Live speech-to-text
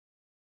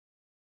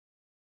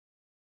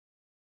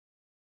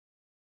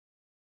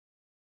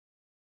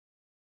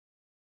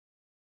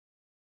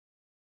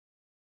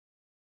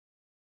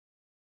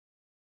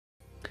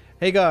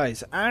Hey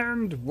guys,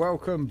 and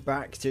welcome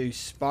back to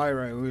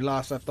Spyro. We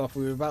last left off,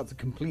 we were about to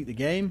complete the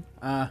game,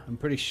 I'm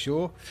pretty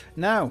sure.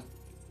 Now,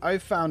 I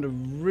found a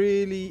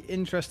really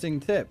interesting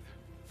tip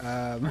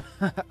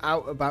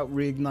out about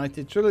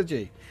Reignited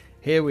Trilogy.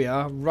 Here we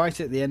are, right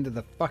at the end of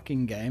the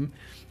fucking game,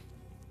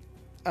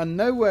 and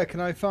nowhere can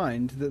I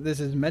find that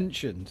this is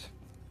mentioned.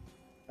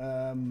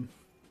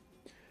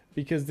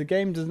 Because the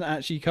game doesn't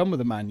actually come with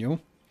a manual.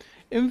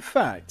 In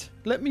fact,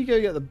 let me go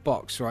get the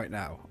box right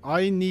now.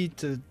 I need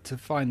to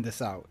find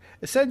this out.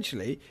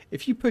 Essentially,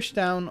 if you push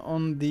down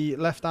on the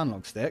left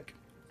analog stick,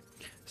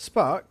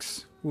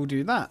 Sparks will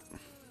do that.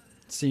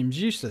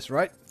 Seems useless,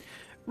 right?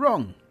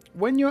 Wrong.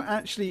 When you're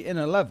actually in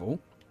a level,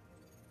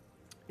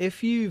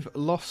 if you've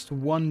lost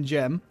one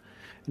gem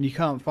and you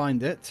can't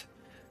find it,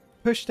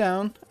 push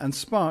down and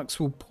Sparks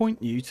will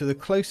point you to the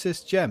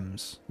closest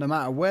gems. No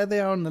matter where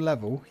they are on the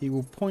level, he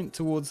will point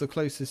towards the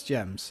closest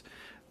gems.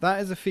 That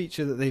is a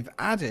feature that they've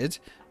added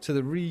to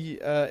the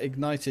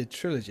Reignited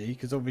trilogy,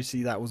 because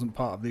obviously that wasn't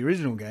part of the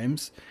original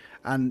games.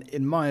 And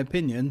in my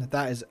opinion,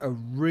 that is a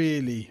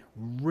really,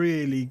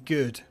 really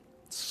good,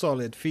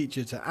 solid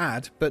feature to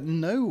add. But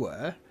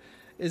nowhere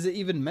is it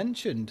even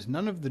mentioned.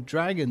 None of the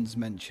dragons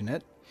mention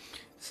it.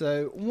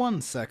 So,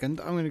 1 second,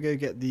 I'm going to go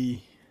get the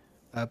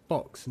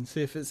box and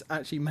see if it's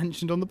actually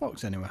mentioned on the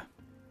box anywhere.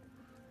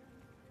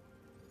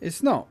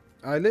 It's not.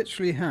 I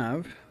literally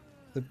have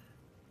the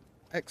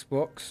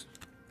Xbox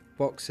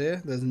box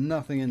here. There's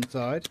nothing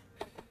inside.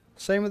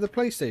 Same with the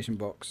PlayStation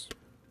box.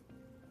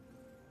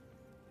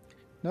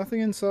 Nothing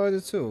inside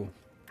at all.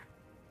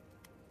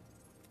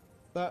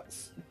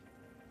 That's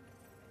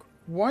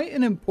quite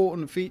an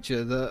important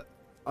feature that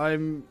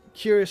I'm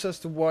curious as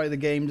to why the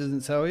game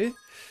doesn't tell you.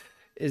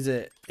 Is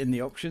it in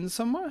the options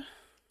somewhere?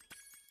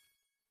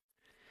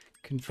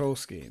 Control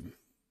scheme.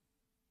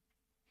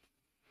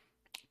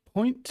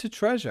 Point to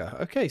treasure.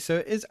 Okay, so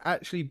it is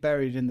actually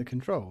buried in the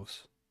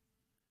controls.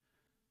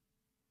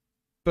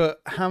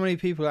 But how many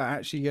people are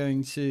actually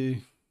going to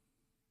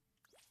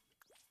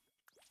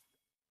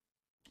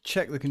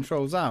check the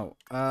controls out?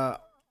 I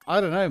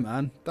don't know,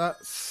 man.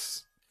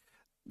 That's...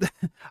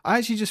 I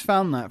actually just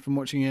found that from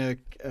watching a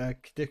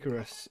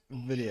Kadikarus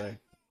video.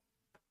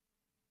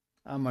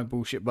 And my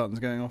bullshit button's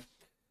going off.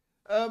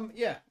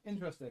 Yeah,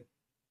 interesting.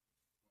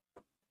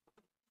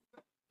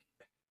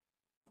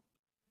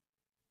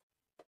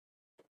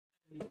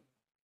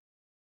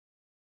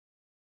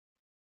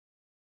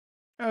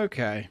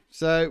 Okay,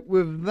 so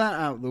with that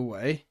out of the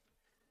way,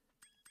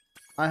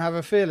 I have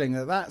a feeling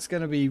that that's going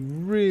to be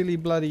really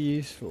bloody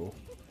useful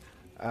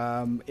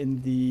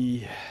in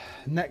the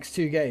next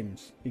two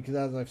games. Because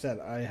as I've said,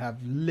 I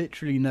have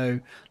literally no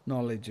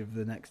knowledge of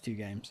the next two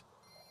games.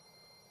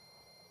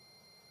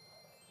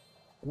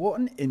 What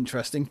an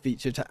interesting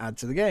feature to add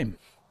to the game.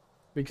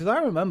 Because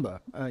I remember,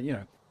 you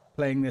know,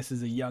 playing this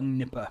as a young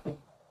nipper.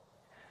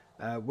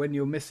 When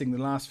you're missing the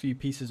last few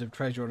pieces of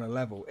treasure on a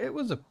level, it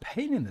was a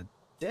pain in the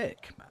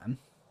dick, man.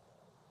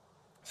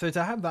 So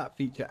to have that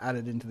feature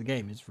added into the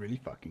game is really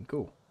fucking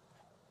cool.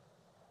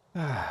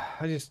 I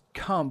just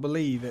can't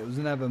believe it was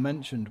never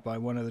mentioned by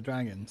one of the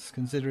dragons,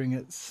 considering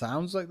it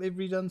sounds like they've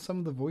redone some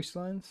of the voice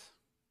lines.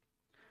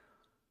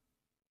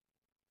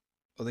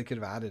 Or they could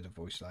have added a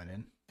voice line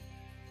in.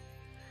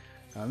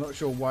 I'm not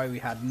sure why we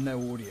had no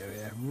audio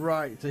here.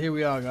 Right, so here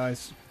we are,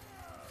 guys.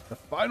 The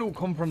final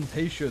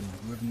confrontation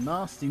with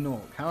Nasty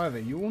Nork. However,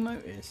 you will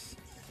notice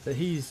that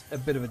he's a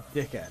bit of a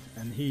dickhead,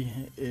 and he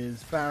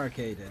is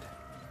barricaded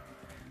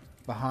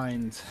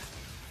behind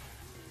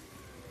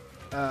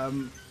that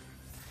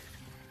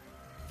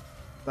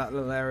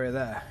little area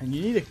there, and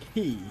you need a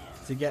key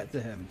to get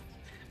to him.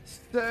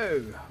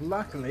 So,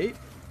 luckily,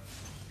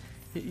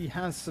 he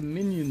has some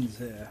minions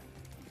here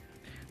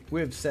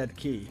with said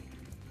key.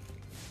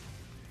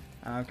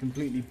 I've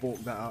completely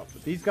balked that up.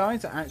 But these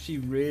guys are actually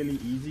really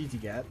easy to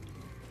get.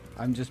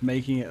 I'm just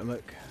making it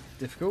look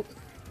difficult.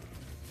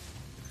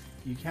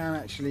 You can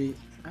actually,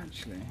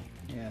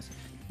 yes,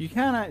 you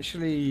can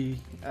actually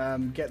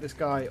get this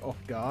guy off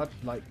guard,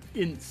 like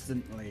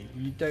instantly.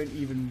 You don't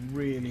even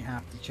really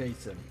have to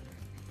chase him.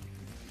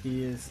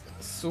 He is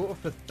sort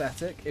of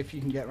pathetic if you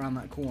can get around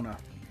that corner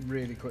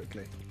really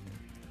quickly.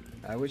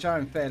 Which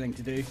I'm failing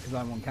to do because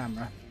I'm on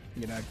camera.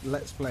 You know,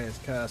 Let's Player's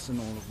curse and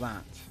all of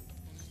that.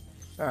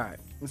 Alright,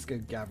 let's go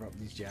gather up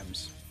these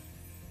gems.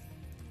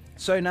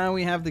 So now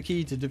we have the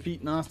key to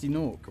defeat Nasty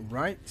Nork,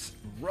 right?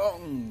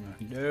 Wrong!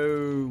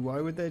 No, why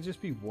would there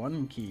just be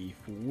one key,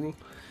 fool?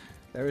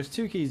 There is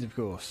two keys, of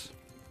course.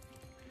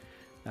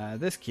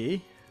 This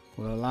key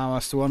will allow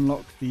us to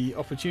unlock the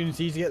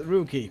opportunity to get the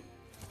real key.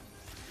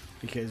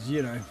 Because,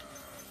 you know,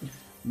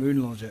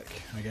 moon logic,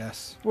 I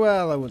guess.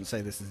 Well, I wouldn't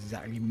say this is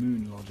exactly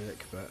moon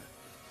logic, but...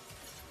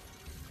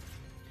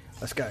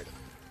 let's go.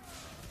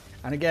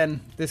 And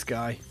again, this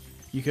guy,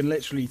 you can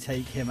literally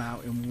take him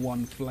out in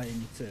one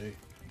flame too.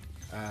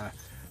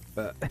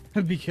 But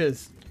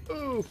because,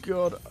 oh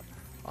god,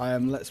 I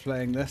am Let's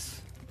Playing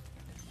this.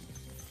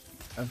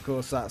 Of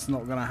course, that's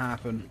not going to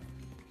happen.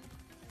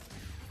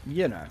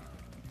 You know.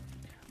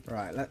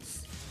 Right,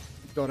 let's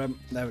Got him.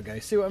 There we go.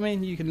 See what I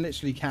mean? You can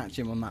literally catch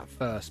him on that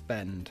first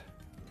bend.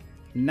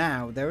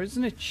 Now, there is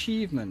an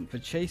achievement for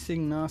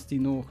chasing Nasty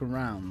Nork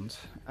around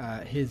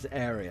his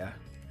area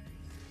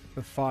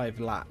for 5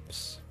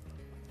 laps.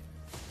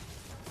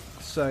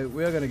 So,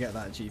 we're going to get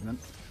that achievement.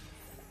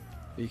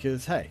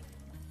 Because, hey,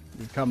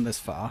 we've come this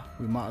far.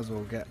 We might as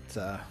well get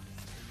that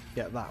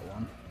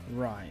one.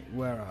 Right,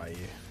 where are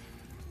you?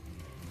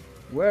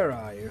 Where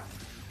are you?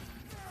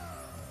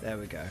 There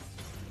we go.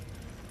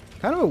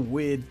 Kind of a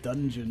weird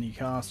dungeon-y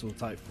castle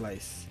type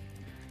place.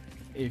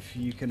 If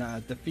you can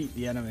defeat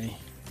the enemy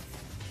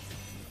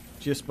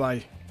just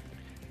by,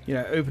 you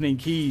know, opening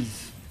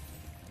keys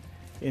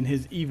in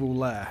his evil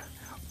lair.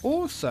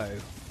 Also,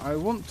 I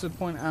want to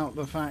point out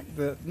the fact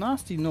that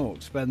Nasty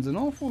Nork spends an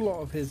awful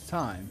lot of his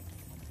time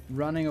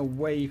running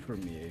away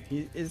from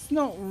you. It's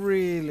not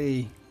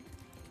really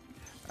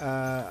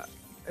a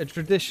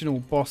traditional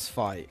boss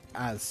fight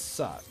as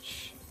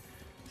such.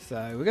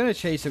 So we're going to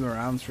chase him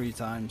around 3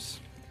 times.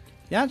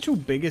 The actual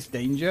biggest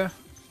danger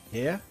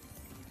here,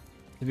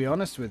 to be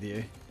honest with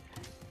you,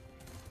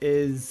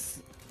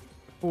 is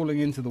falling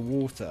into the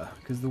water.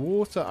 Because the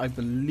water, I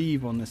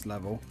believe, on this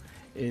level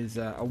is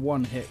a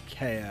one-hit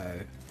KO.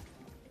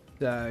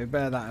 So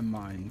bear that in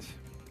mind.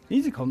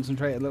 Need to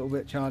concentrate a little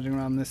bit charging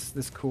around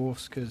this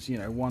course, because, you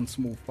know, one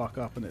small fuck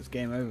up and it's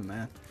game over,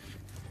 man.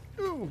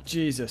 Oh,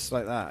 Jesus,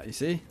 like that, you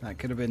see? That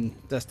could have been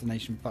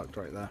destination fucked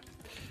right there.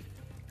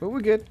 But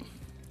we're good.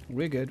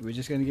 We're good. We're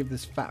just going to give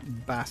this fat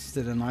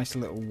bastard a nice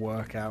little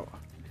workout.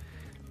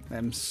 Let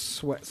him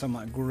sweat some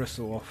of that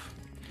gristle off.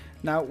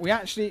 Now, we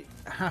actually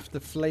have to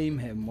flame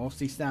him whilst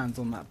he stands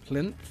on that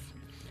plinth.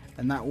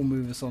 And that will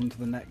move us on to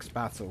the next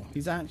battle.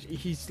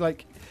 He's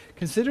like,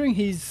 considering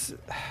he's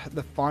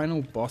the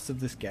final boss of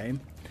this game,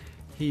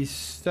 he's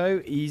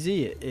so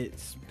easy,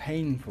 it's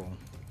painful.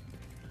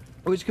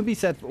 Which can be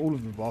said for all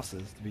of the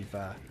bosses, to be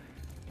fair.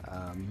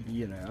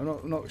 You know,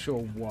 I'm not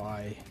sure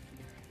why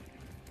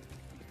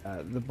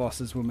the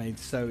bosses were made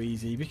so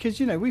easy, because,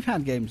 you know, we've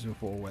had games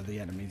before where the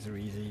enemies are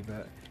easy,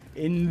 but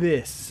in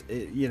this,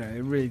 you know,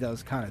 it really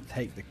does kind of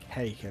take the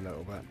cake a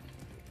little bit.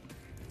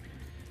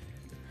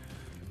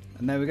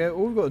 And there we go.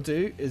 All we've got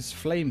to do is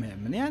flame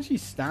him, and he actually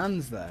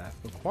stands there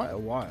for quite a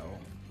while.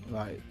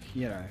 Like,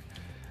 you know,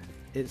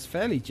 it's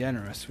fairly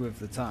generous with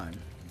the time.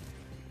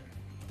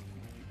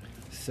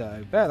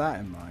 So bear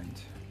that in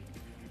mind.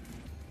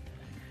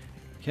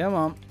 Come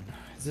on.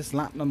 Is this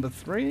lap number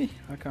 3?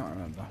 I can't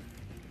remember.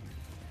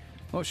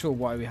 Not sure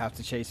why we have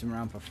to chase him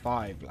around for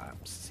 5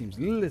 laps. Seems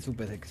a little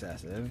bit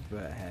excessive,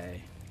 but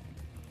hey.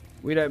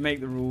 We don't make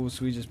the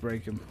rules, we just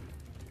break them.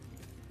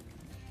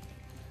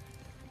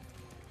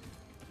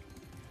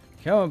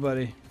 Come on,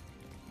 buddy.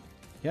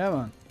 Come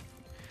on.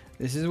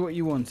 This is what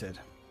you wanted.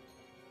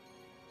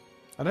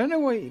 I don't know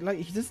why, like,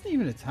 he doesn't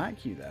even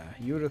attack you there.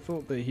 You would have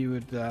thought that he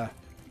would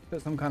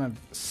put some kind of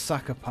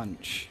sucker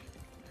punch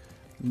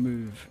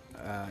move,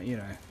 you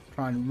know,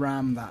 try and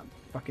ram that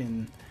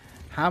fucking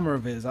hammer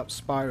of his up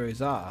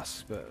Spyro's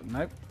ass, but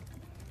nope.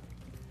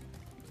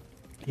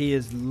 He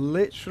is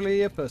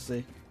literally a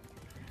pussy.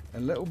 A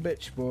little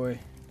bitch boy.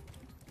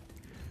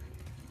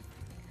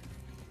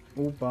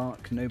 All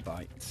bark, no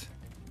bite.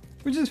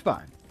 Which is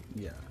fine,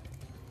 yeah.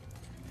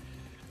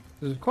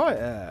 It was quite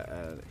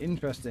an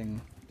interesting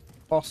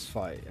boss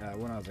fight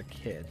when I was a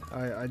kid.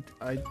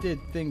 I did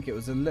think it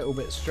was a little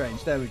bit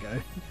strange. There we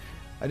go.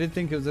 I did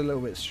think it was a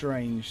little bit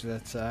strange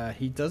that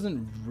he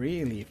doesn't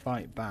really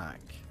fight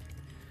back.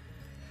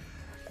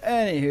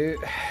 Anywho,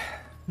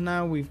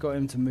 now we've got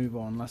him to move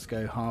on. Let's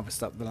go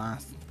harvest up the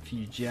last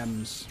few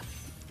gems.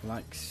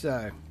 Like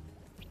so.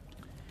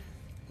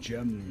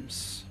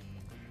 Gems.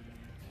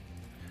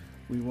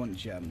 We want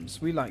gems.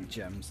 We like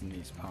gems in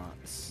these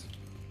parts.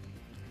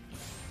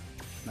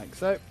 Like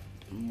so.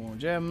 More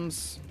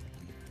gems.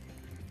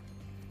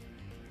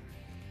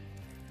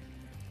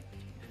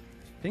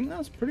 I think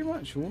that's pretty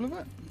much all of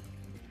it.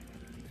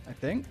 I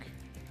think.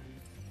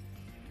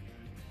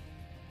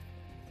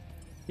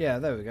 Yeah,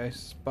 there we go.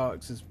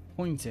 Sparks is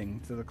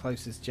pointing to the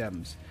closest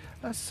gems.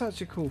 That's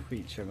such a cool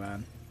feature,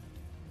 man.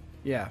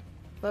 Yeah,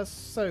 that's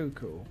so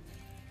cool.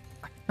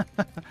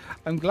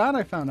 I'm glad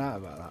I found out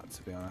about that,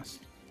 to be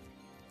honest.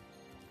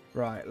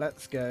 Right,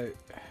 let's go.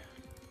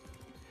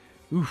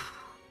 Oof.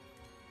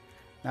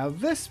 Now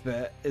this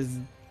bit is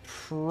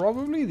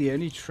probably the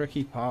only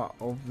tricky part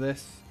of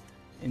this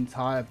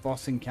entire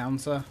boss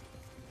encounter.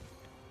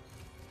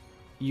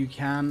 You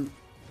can,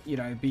 you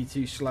know, be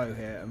too slow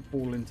here and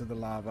fall into the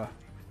lava,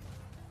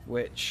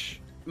 which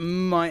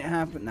might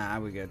happen. Nah,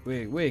 we're good.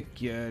 We're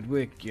good.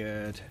 We're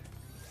good.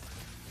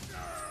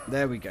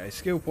 There we go.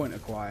 Skill point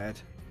acquired.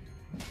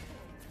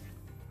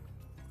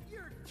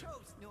 You're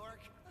toast, Nork.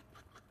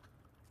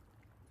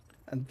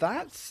 And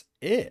that's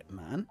it,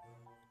 man.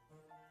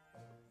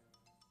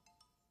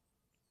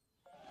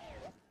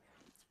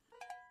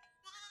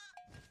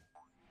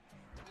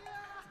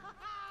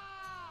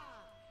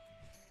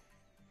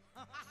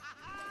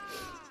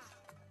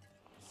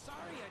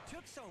 Sorry I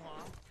took so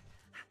long.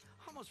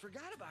 Almost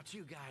forgot about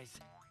you guys.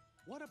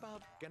 What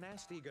about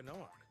Ganasty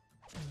Ganork?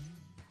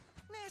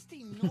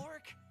 Nasty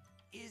Nork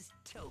is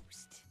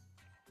toast.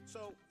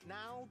 So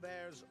now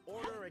there's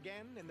order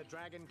again in the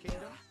Dragon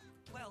Kingdom?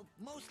 Well,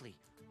 mostly.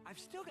 I've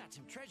still got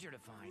some treasure to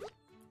find.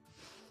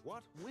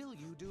 What will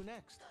you do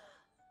next?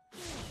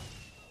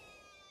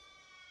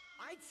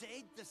 I'd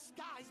say the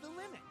sky's the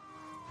limit.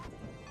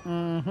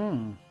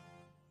 Mm-hmm.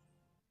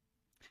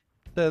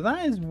 So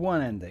that is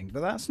one ending,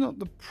 but that's not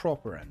the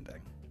proper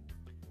ending.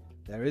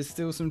 There is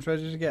still some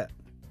treasure to get.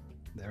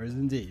 There is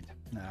indeed.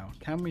 Now,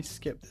 can we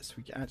skip this?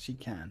 We actually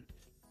can.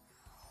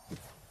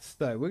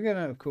 So we're going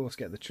to, of course,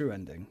 get the true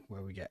ending,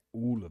 where we get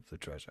all of the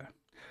treasure.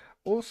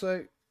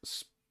 Also,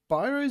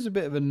 Spyro's a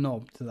bit of a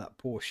knob to that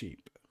poor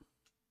sheep.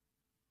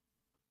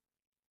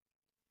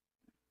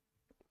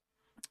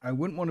 I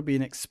wouldn't want to be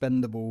an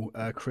expendable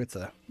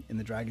critter in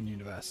the dragon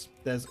universe.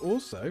 There's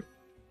also,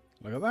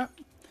 look at that,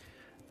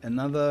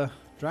 another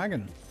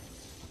dragon.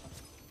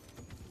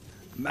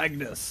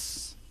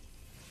 Magnus.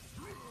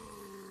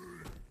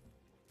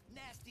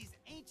 Nasty's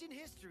ancient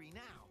history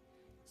now.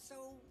 So,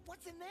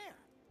 what's in there?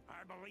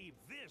 I believe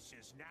this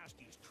is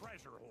Nasty's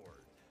treasure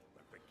hoard.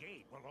 But the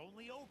gate will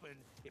only open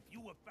if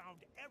you have found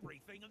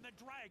everything in the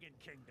Dragon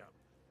Kingdom.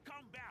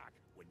 Come back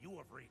when you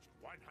have reached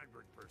 100%.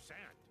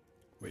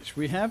 Which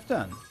we have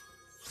done.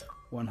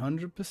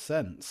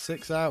 100%.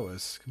 6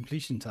 hours.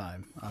 Completion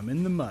time. I'm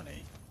in the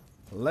money.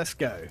 Let's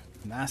go.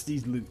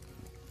 Nasty's loot.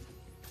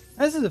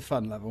 This is a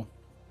fun level.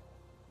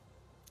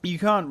 You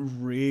can't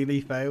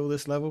really fail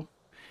this level.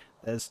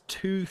 There's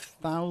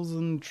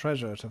 2,000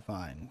 treasure to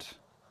find.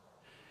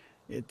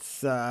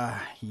 It's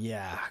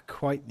yeah,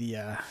 quite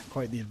the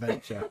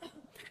adventure.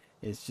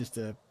 It's just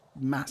a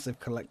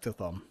massive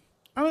collectathon.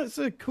 And it's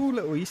a cool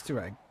little Easter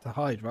egg to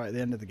hide right at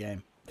the end of the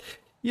game.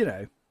 You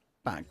know,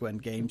 back when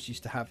games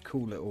used to have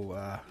cool little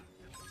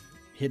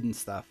hidden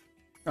stuff.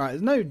 Alright,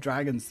 there's no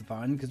dragons to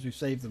find because we've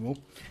saved them all.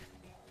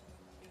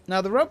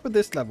 Now the rub with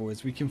this level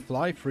is we can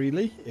fly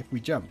freely if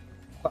we jump.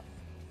 But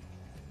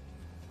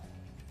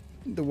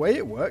the way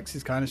it works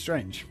is kind of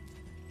strange.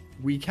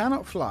 We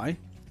cannot fly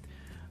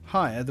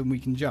higher than we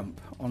can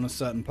jump on a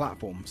certain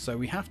platform. So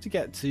we have to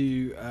get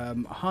to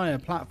higher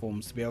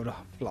platforms to be able to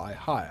fly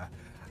higher.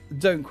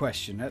 Don't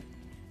question it.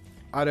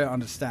 I don't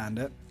understand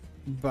it.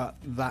 But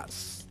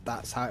that's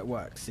how it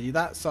works. See,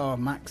 that's our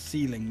max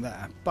ceiling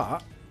there.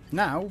 But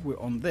now we're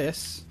on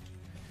this,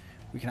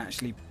 we can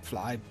actually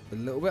fly a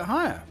little bit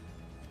higher.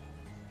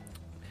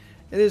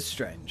 It is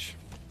strange,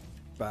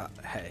 but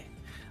hey,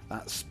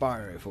 that's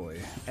Spyro for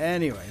you.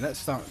 Anyway, let's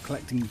start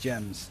collecting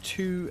gems.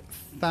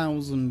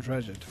 2,000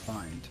 treasure to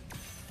find,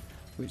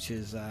 which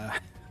is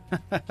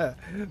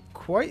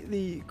quite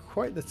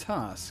the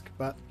task.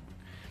 But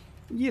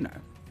you know,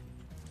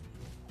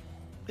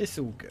 it's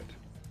all good.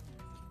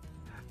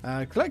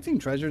 Collecting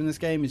treasure in this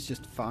game is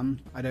just fun.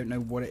 I don't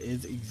know what it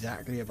is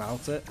exactly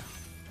about it,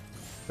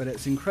 but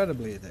it's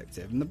incredibly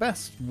addictive. And the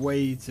best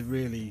way to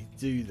really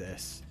do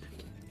this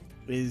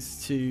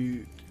is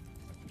to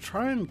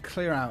try and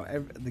clear out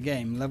the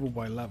game level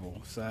by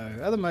level. So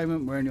at the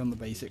moment we're only on the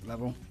basic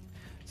level.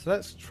 So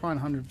let's try and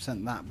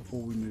 100% that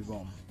before we move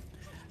on.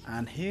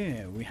 And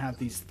here we have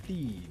these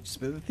thieves,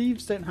 but the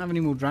thieves don't have any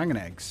more dragon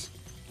eggs.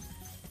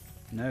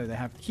 No, they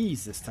have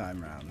keys this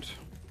time around.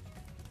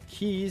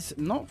 Keys,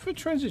 not for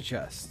treasure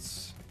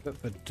chests, but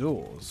for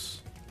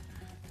doors.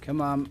 Come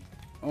on.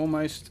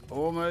 Almost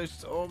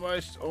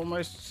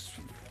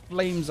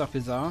flames up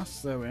his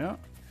ass. There we are.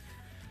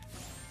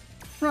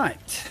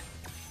 Right.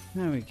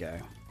 There we go.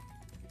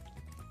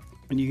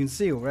 And you can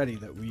see already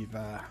that we've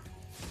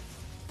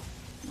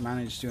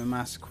managed to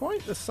amass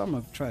quite the sum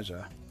of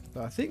treasure.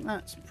 So I think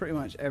that's pretty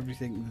much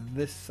everything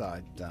this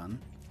side done.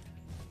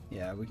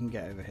 Yeah, we can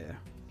get over here.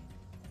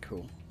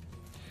 Cool.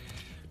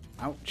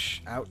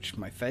 Ouch, ouch,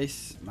 my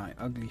face, my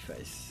ugly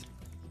face.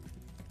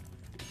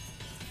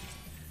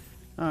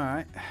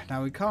 Alright,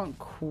 now we can't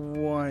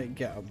quite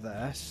get up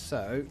there,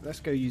 so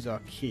let's go use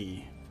our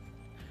key.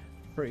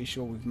 Pretty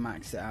sure we've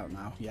maxed it out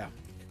now, yeah.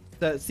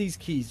 So it's these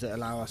keys that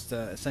allow us to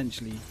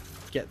essentially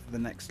get to the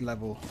next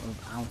level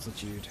of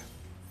altitude.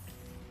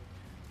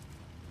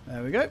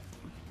 There we go.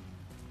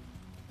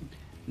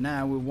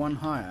 Now we're one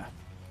higher.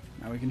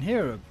 Now we can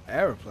hear an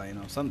aeroplane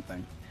or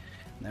something.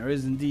 There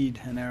is indeed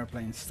an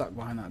aeroplane stuck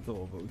behind that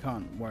door, but we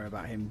can't worry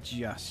about him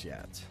just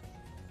yet.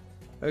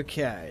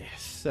 Okay,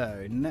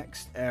 so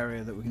next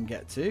area that we can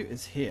get to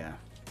is here.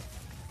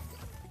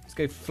 Let's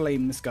go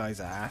flame this guy's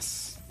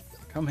ass.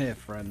 Come here,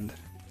 friend.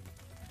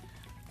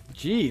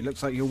 Gee,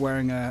 looks like you're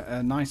wearing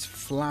a nice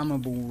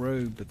flammable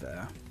robe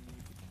there.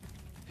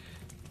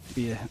 It'd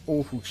be an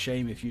awful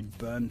shame if you'd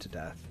burn to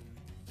death.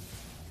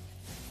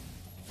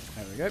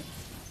 There we go.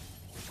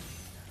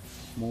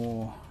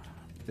 More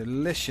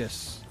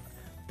delicious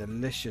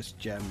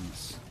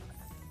gems.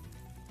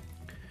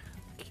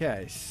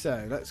 Okay,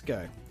 so let's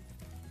go.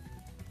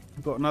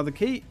 We've got another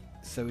key,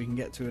 so we can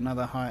get to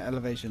another high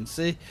elevation.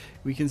 See,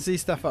 we can see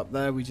stuff up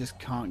there, we just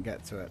can't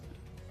get to it.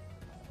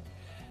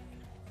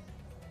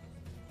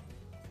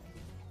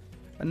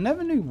 I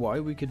never knew why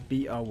we could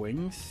beat our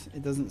wings.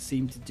 It doesn't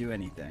seem to do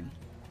anything.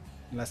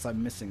 Unless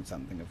I'm missing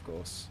something, of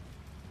course.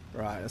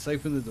 Right, let's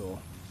open the door.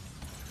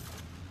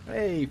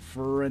 Hey,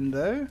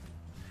 friendo.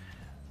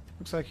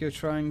 Looks like you're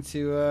trying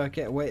to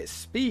get away at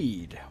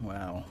speed.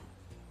 Well,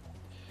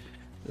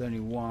 there's only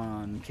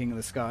one King of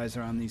the Skies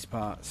around these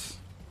parts.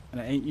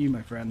 And it ain't you,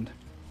 my friend.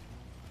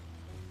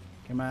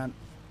 Come on.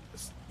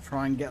 Let's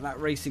try and get that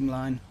racing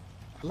line.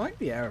 I like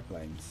the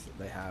aeroplanes that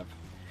they have.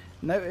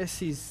 Notice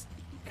he's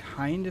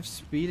kind of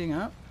speeding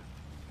up.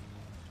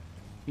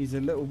 He's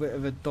a little bit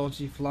of a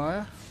dodgy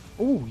flyer.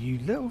 Oh, you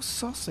little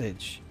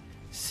sausage.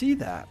 See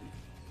that?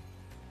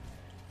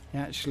 He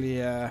actually,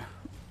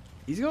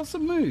 he's got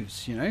some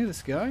moves, you know,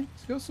 this guy.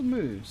 He's got some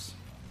moves.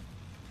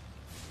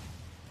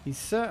 He's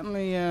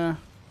certainly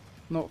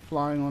not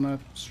flying on a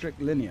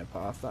strict linear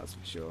path, that's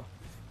for sure.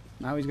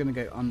 Now he's going to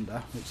go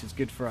under, which is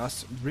good for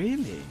us.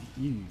 Really?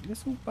 You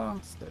little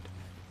bastard.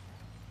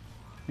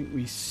 I think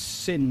we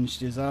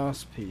singed his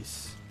arse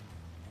piece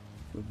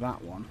with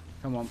that one.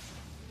 Come on.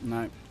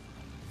 No.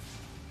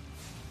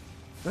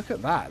 Look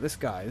at that. This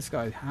guy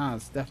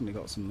has definitely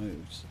got some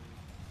moves.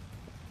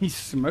 He's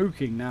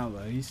smoking now,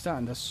 though. He's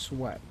starting to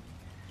sweat.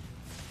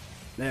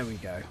 There we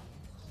go.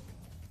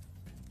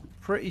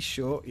 Pretty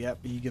short. Yep,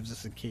 he gives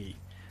us a key.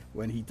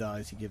 When he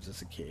dies, he gives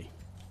us a key.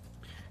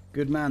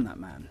 Good man, that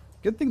man.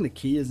 Good thing the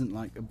key isn't,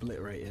 like,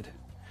 obliterated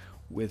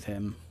with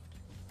him.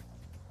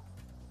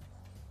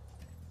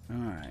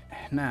 Alright.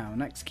 Now,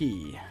 next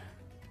key.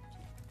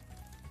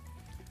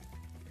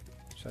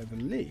 Which I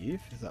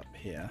believe is up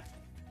here.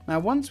 Now,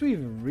 once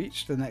we've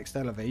reached the next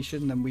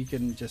elevation, then we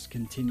can just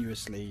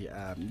continuously,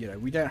 you know,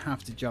 we don't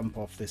have to jump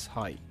off this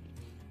height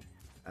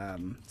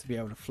to be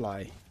able to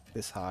fly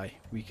this high.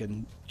 We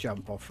can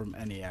jump off from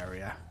any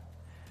area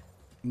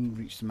and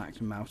reach the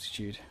maximum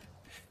altitude.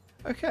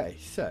 Okay,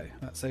 so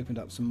that's opened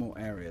up some more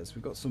areas.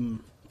 We've got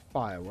some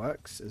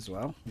fireworks as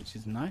well, which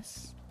is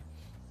nice.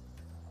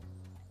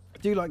 I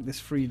do like this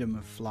freedom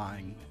of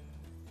flying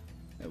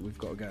that we've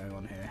got going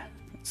on here.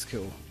 It's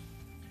cool.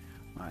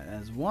 Alright,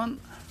 there's one.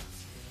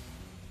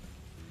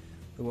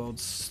 The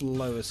world's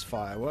slowest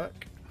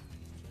firework.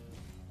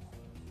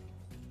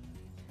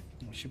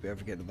 We should be able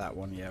to get to that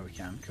one. Yeah, we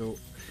can. Cool.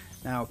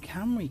 Now,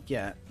 can we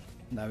get...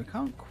 No, we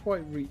can't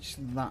quite reach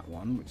that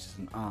one, which is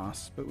an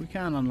arse, but we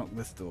can unlock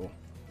this door,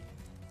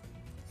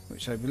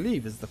 which I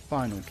believe is the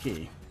final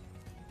key.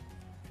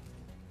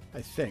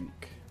 I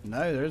think.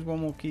 No, there is one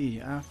more key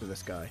after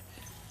this guy.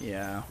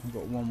 Yeah, we've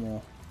got one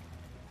more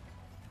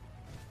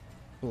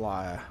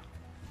flyer.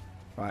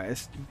 Right,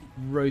 let's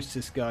roast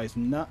this guy's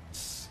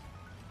nuts.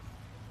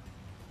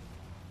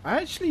 I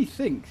actually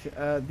think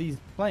these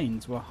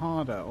planes were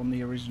harder on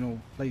the original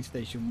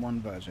PlayStation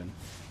 1 version.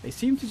 They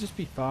seem to just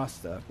be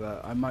faster,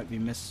 but I might be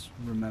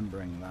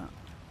misremembering that.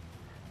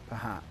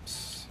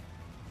 Perhaps.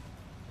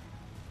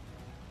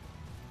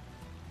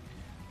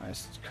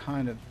 Let's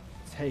kind of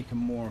take a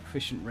more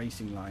efficient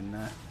racing line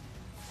there.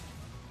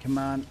 Come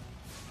on.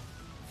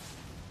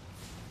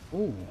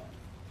 Ooh.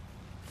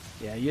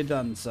 Yeah, you're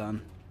done,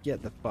 son.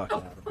 Get the fuck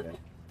out of here.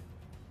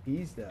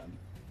 He's done.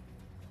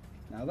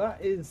 Now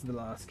that is the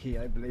last key,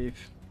 I believe.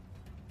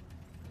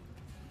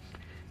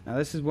 Now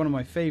this is one of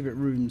my favourite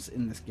rooms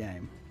in this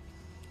game,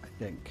 I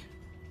think.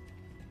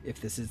 If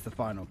this is the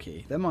final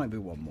key. There might be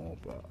one more,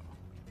 but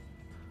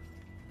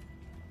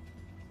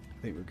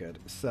I think we're good.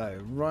 So,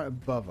 right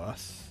above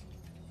us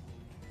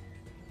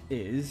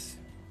is...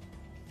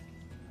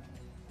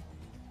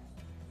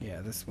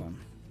 Yeah, this one.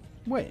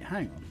 Wait,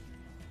 hang on.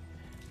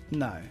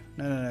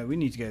 No, we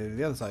need to go to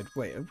the other side.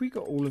 Wait, have we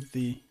got all of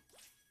the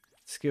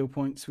skill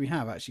points? We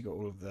have actually got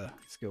all of the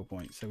skill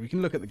points, so we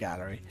can look at the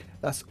gallery.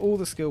 That's all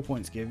the skill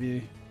points give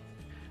you.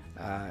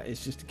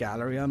 It's just a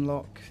gallery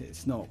unlock.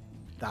 It's not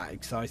that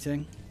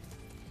exciting,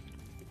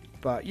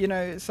 but you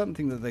know, it's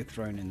something that they've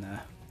thrown in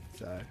there.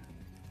 So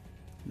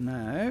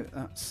no,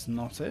 that's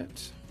not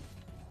it.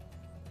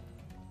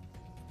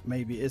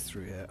 Maybe it is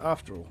through here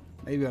after all.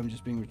 Maybe I'm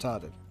just being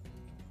retarded.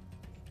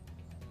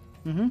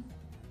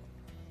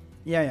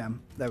 Yeah, I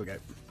am. There we go.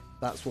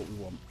 That's what we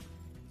want.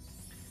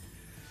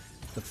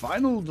 The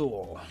final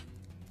door.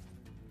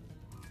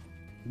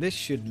 This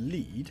should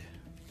lead...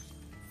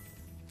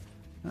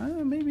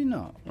 maybe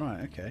not.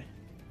 Right, okay.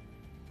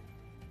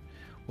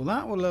 Well,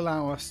 that will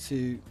allow us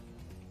to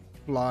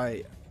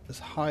fly as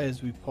high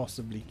as we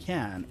possibly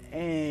can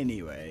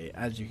anyway,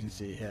 as you can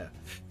see here.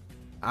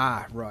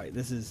 Ah, right.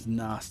 This is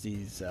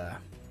Nasty's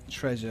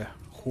treasure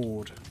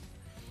hoard.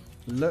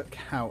 Look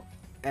how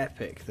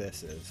epic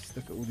this is.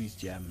 Look at all these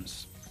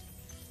gems.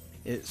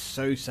 It's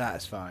so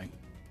satisfying.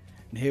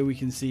 And here we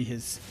can see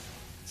his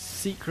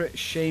secret,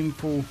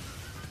 shameful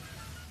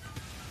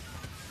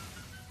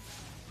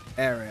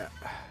area.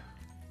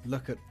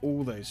 Look at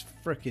all those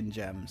frickin'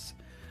 gems.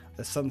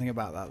 There's something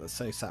about that that's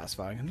so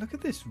satisfying. And look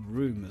at this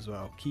room as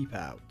well. Keep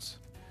out.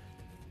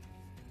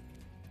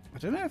 I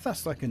don't know if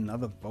that's like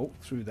another vault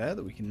through there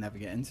that we can never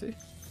get into.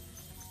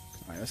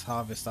 Alright, let's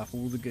harvest up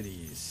all the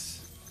goodies.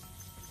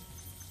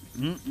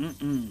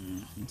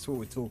 That's what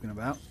we're talking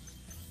about.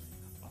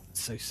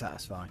 So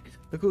satisfying.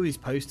 Look at all these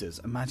posters.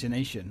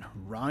 Imagination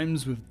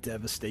rhymes with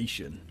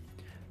devastation.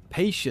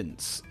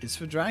 Patience is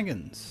for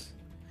dragons.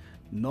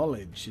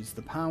 Knowledge is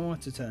the power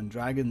to turn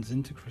dragons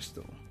into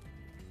crystal.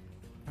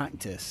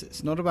 practice.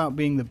 It's not about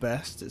being the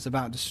best. It's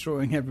about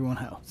destroying everyone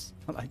else.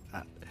 I like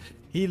that.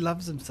 He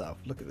loves himself.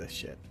 Look at this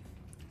shit.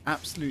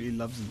 Absolutely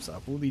loves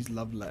himself. All these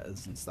love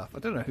letters and stuff. I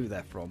don't know who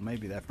they're from.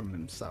 Maybe they're from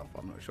himself.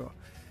 I'm not sure.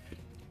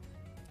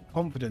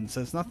 Confidence.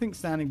 There's nothing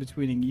standing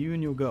between you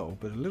and your goal,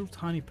 but a little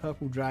tiny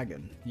purple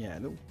dragon. Yeah,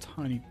 a little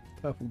tiny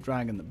purple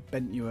dragon that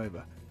bent you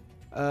over.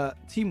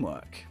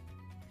 Teamwork.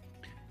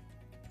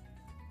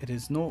 It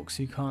is Norks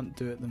who can't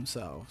do it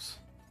themselves.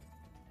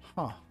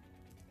 Huh.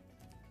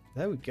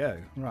 There we go.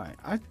 Right.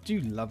 I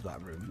do love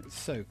that room. It's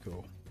so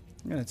cool.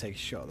 I'm going to take a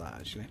shot of that,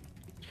 actually.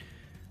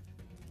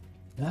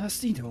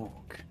 Nasty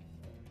Nork.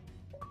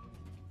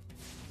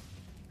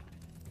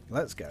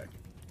 Let's go.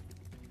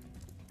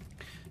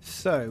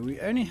 So, we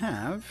only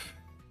have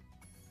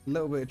a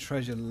little bit of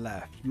treasure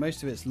left.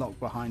 Most of it's locked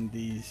behind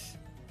these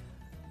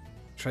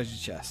treasure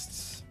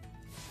chests.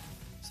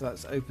 So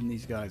let's open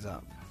these guys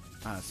up.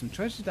 Some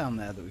treasure down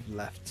there that we've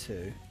left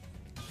too.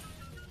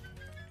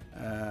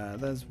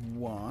 There's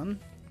one.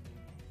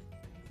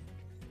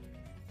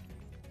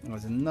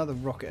 There's another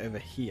rocket over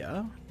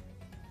here.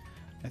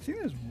 I think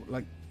there's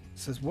like,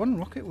 so there's one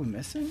rocket we're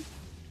missing.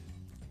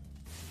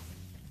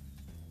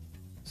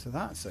 So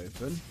that's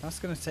open. That's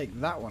going to take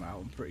that one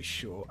out, I'm pretty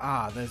sure.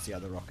 Ah, there's the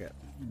other rocket.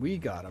 We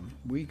got him.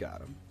 We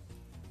got him.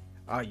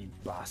 Ah, you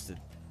bastard.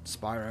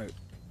 Spyro.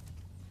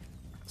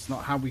 It's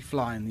not how we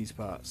fly in these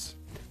parts.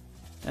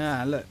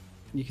 Ah, look.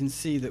 You can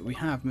see that we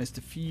have missed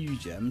a few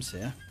gems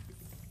here.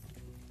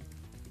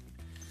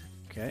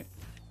 Okay.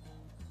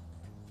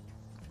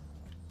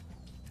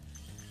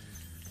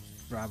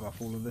 Grab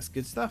off all of this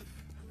good stuff.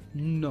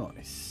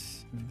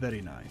 Nice. Very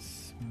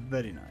nice.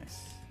 Very nice.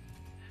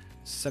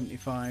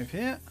 75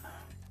 here.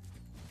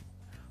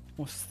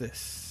 What's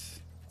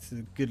this? This is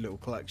a good little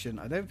collection.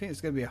 I don't think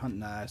it's going to be 100.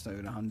 Nah, it's not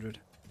even 100.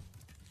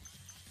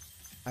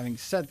 Having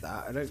said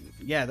that, I don't.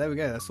 Yeah, there we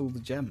go. That's all the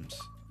gems.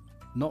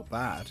 Not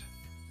bad.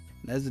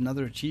 There's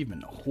another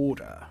achievement.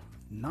 Hoarder.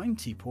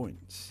 90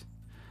 points.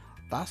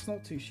 That's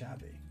not too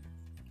shabby.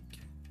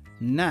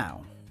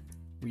 Now,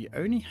 we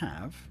only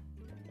have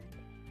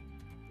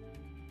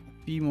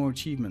a few more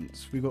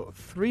achievements. We've got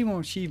 3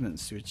 more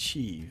achievements to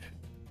achieve.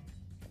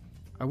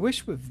 I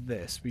wish with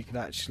this we could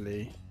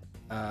actually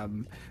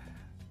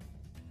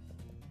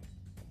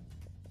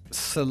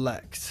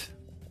select,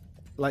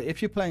 like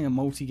if you're playing a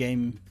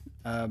multi-game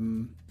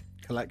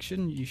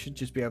collection, you should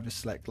just be able to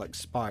select like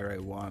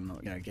Spyro 1 or,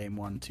 you know, game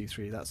 1, 2,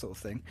 3, that sort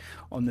of thing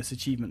on this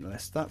achievement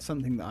list. That's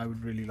something that I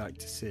would really like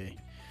to see.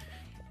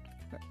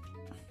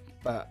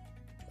 But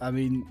I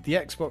mean, the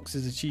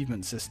Xbox's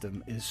achievement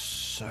system is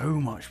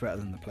so much better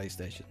than the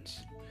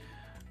PlayStation's.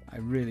 I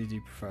really do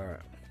prefer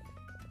it.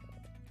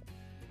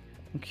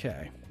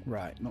 Okay,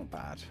 right, not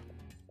bad.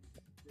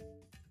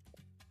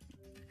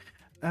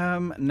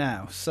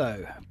 Now,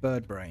 so,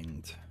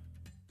 bird-brained.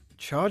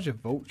 Charge a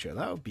vulture,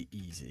 that would be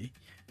easy.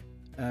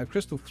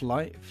 Crystal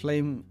flight,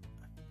 flame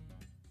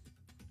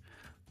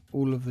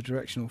all of the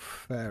directional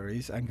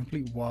fairies, and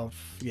complete wild...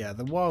 Yeah,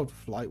 the wild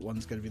flight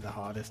one's going to be the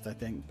hardest, I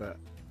think, but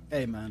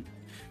hey, man.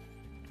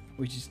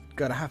 We just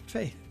gotta have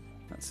faith.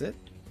 That's it.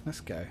 Let's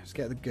go. Let's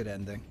get the good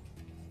ending.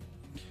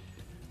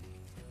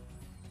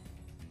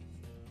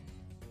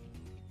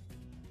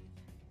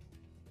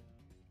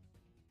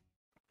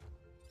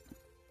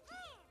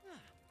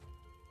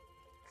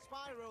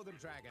 Spyro the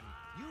Dragon,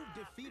 you've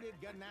defeated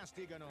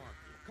Ganasty Ganor,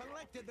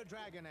 collected the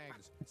dragon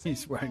eggs, He's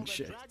saved wearing all the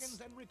shades.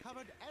 dragons, and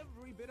recovered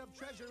every bit of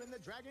treasure in the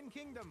Dragon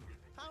Kingdom.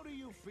 How do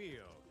you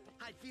feel?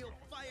 I feel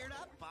fired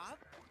up, Bob.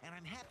 And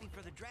I'm happy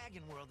for the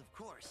dragon world, of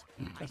course.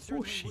 I Of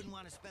certainly course. wouldn't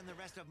want to spend the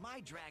rest of my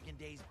dragon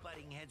days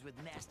butting heads with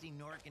Nasty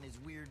Nork and his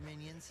weird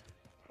minions.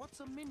 What's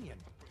a minion?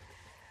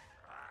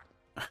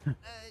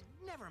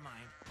 Never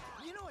mind.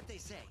 You know what they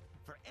say.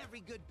 For every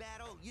good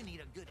battle, you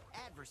need a good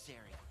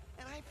adversary.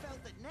 And I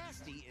felt that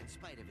Nasty, in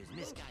spite of his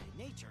misguided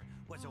nature,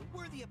 was a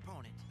worthy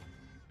opponent.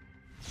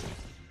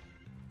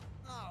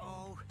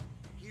 Uh-oh.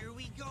 Here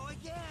we go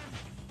again.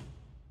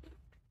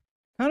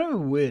 Kind of a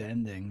weird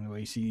ending, the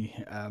way you see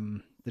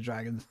the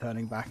dragons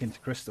turning back into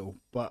crystal.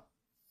 But,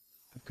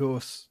 of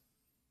course,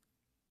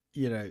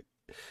 you know,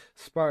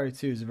 Spyro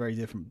 2 is a very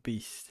different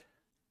beast.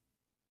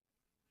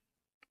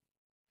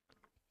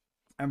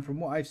 And from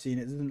what I've seen,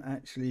 it doesn't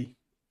actually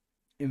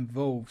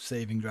involve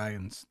saving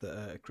dragons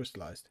that are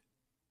crystallized.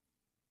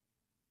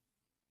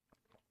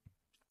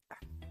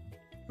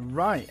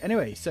 Right,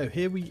 anyway, so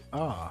here we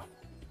are.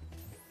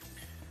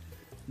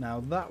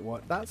 Now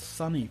that's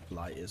Sunny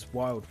Flight is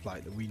Wild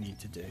Flight that we need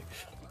to do.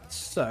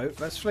 So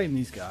let's flame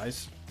these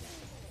guys.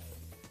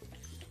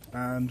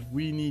 And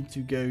we need to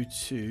go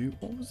to,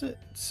 what was it?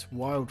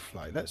 Wild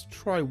Flight. Let's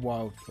try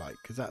Wild Flight,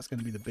 because that's going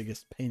to be the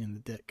biggest pain in the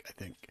dick, I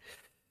think.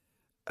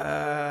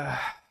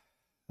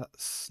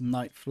 That's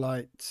Night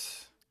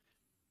Flight.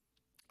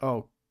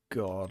 Oh,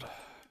 God.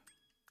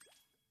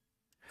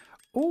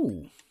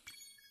 Oh.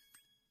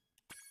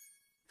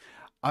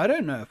 I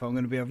don't know if I'm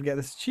going to be able to get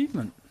this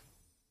achievement,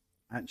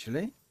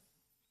 actually.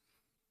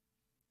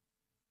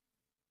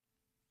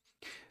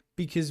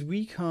 Because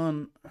we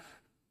can't...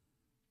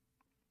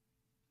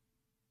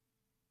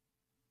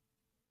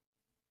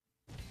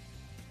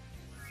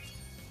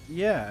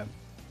 yeah,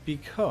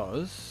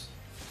 because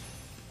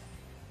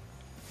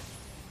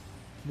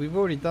we've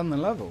already done the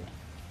level.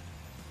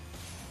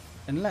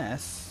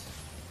 Unless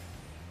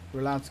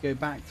we're allowed to go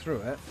back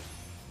through it,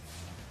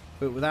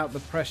 but without the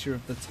pressure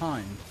of the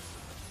time.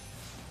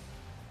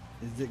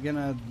 Is it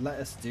gonna let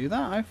us do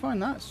that? I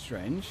find that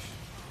strange.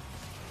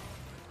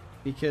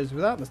 Because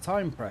without the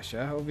time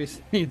pressure,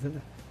 obviously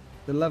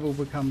the level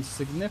becomes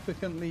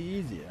significantly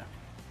easier.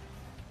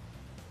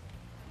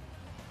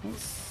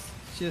 Let's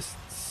just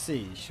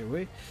see, shall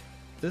we?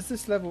 Does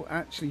this level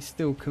actually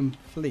still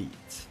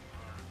complete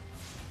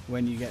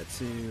when you get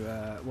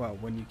to, well,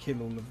 when you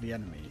kill all of the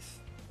enemies?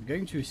 I'm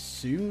going to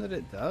assume that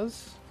it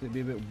does. It'd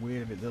be a bit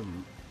weird if it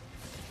doesn't.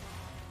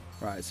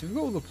 Right, so we've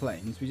got all the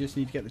planes. We just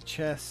need to get the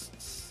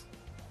chests.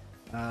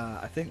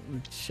 I think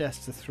the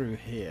chests are through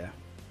here.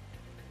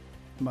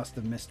 Must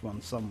have missed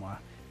one somewhere.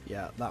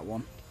 Yeah, that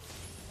one.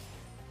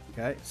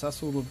 Okay, so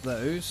that's all of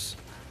those.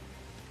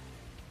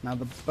 Now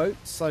the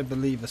boats, I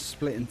believe, are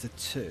split into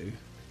two.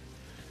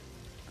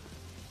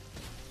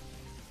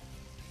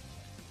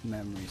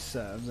 Memory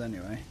serves,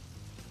 anyway.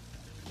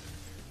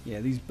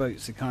 Yeah, these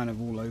boats are kind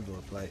of all over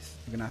the place.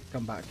 We're going to have to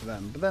come back to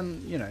them. But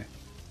then, you know,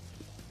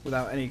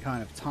 without any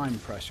kind of time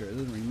pressure, it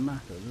doesn't really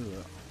matter, does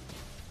it?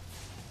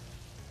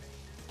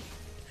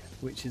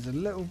 Which is a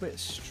little bit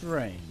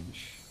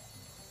strange.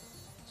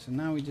 So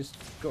now we just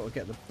got to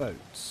get the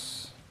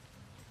boats.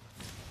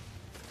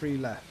 3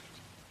 left.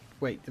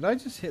 Wait, did I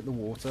just hit the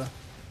water?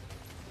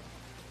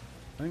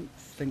 I don't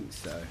think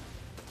so.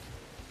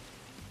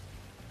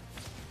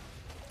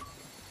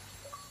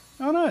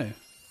 Oh no!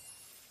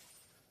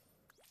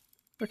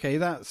 Okay,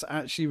 that's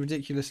actually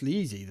ridiculously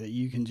easy that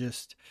you can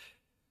just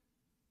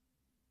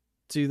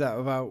do that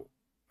without...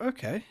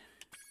 Okay.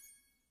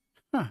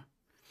 Huh.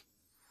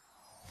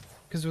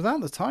 Because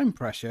without the time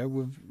pressure,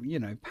 with, you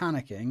know,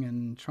 panicking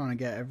and trying to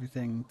get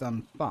everything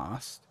done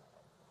fast,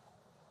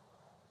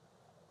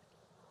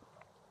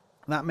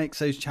 that makes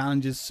those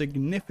challenges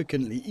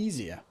significantly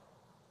easier.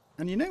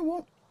 And you know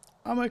what?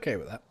 I'm okay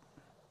with that.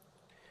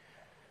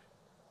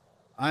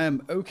 I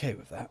am okay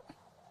with that.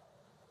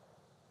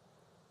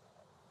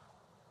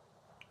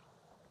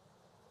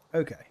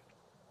 Okay.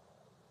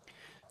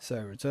 So,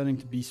 returning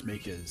to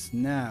Beastmakers.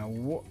 Now,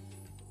 what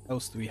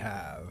else do we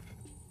have?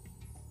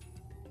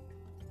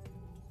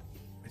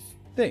 I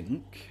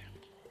think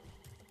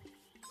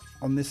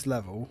on this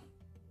level,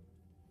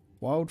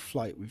 Wild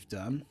Flight we've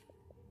done.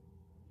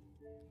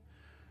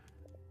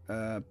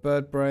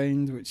 Bird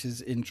Brained, which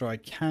is in Dry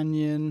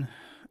Canyon,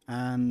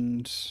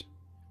 and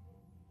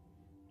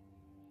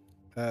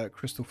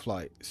Crystal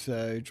Flight.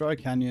 So Dry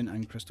Canyon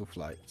and Crystal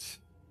Flight.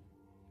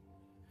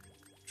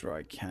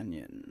 Dry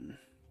Canyon.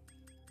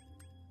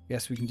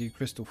 Yes, we can do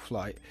Crystal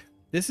Flight.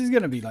 This is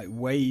going to be like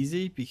way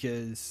easy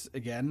because,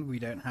 again, we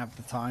don't have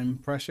the time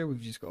pressure.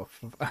 We've just got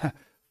to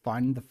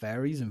find the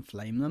fairies and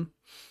flame them.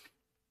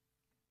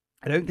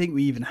 I don't think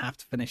we even have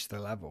to finish the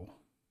level.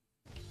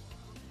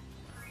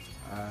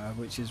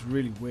 Which is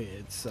really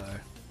weird, so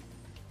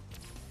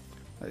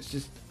let's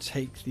just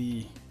take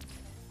the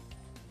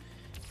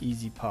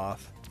easy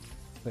path,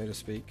 so to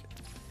speak.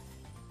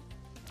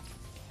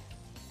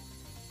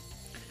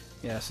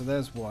 Yeah, so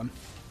there's one.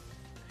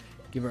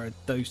 Give her a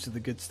dose of the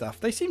good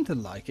stuff. They seem to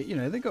like it, you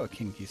know, they got a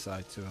kinky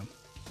side to them.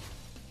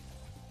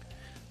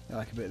 They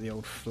like a bit of the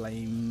old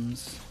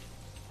flames,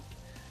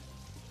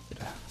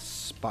 bit of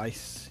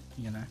spice,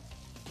 you know.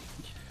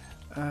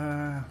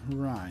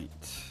 Right.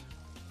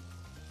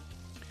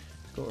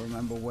 Got to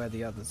remember where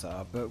the others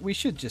are, but we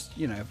should just,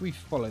 you know, if we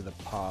follow the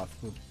path,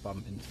 we'll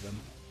bump into them.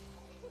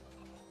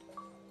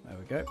 There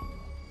we go.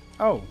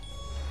 Oh!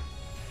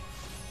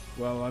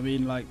 Well, I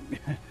mean, like,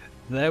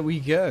 there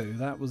we go.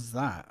 That was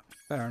that.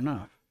 Fair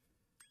enough.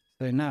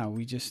 So now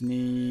we just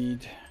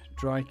need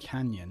Dry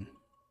Canyon.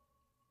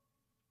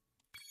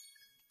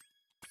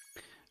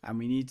 And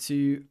we need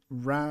to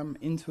ram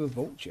into a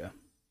vulture.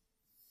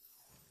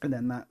 And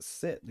then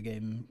that's it. The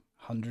game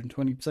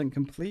 120%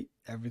 complete,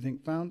 everything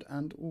found,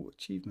 and all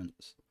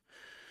achievements.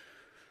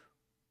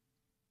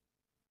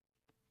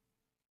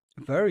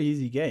 Very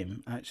easy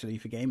game, actually,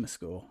 for gamer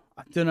score.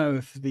 I don't know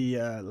if the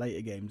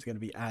later game is going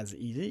to be as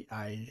easy.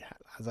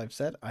 As I've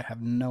said, I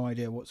have no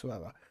idea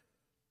whatsoever.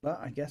 But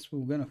I guess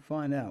we're going to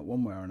find out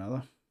one way or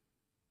another.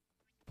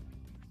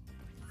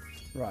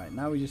 Right,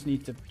 now we just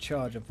need to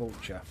charge a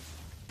vulture.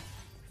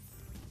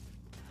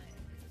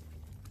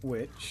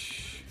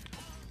 Which...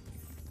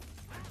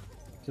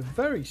 it's a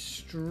very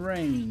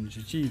strange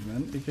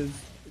achievement because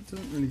it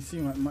doesn't really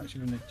seem like much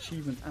of an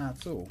achievement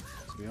at all,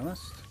 to be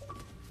honest.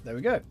 There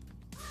we go.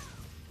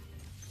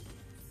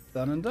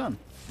 Done and done.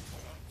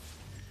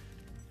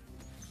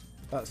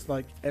 That's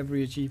like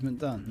every achievement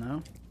done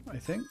now, I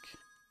think.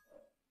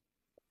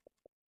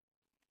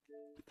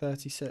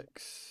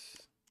 36.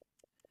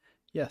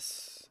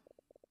 Yes.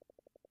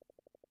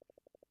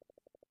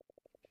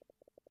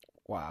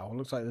 Wow,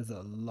 looks like there's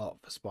a lot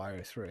for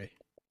Spyro 3.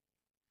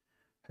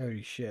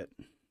 Holy shit.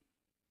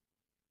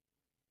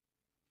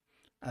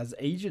 As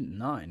Agent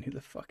 9? Who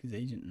the fuck is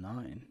Agent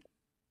 9?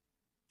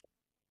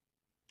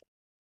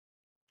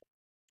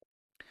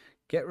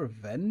 Get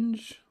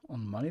revenge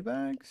on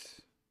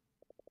moneybags?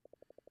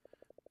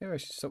 Maybe I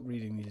should stop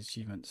reading these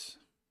achievements.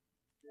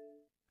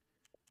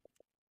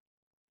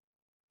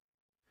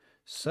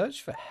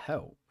 Search for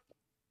help.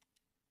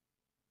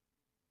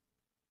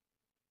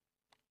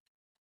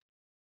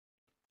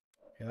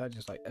 Yeah, that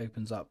just like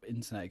opens up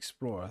Internet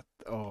Explorer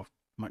or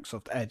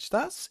Microsoft Edge.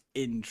 That's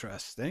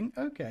interesting.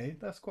 Okay,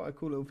 that's quite a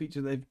cool little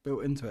feature they've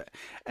built into it.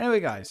 Anyway,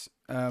 guys,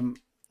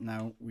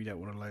 now we don't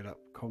want to load up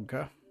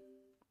Conquer.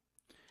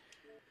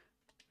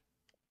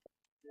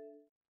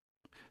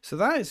 So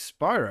that is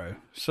Spyro.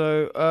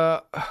 So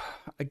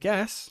I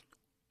guess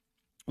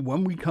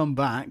when we come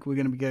back, we're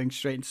going to be going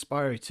straight into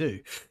Spyro 2.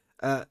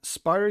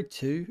 Spyro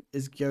 2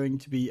 is going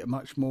to be a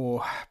much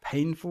more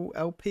painful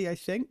LP, I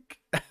think,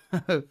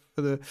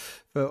 for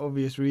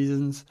obvious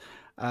reasons.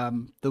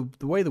 The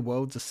way the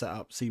worlds are set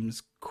up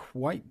seems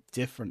quite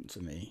different to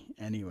me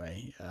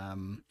anyway.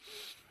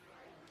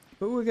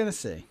 But we're going to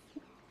see.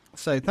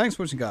 So thanks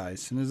for watching,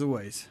 guys, and as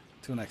always,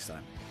 till next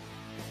time.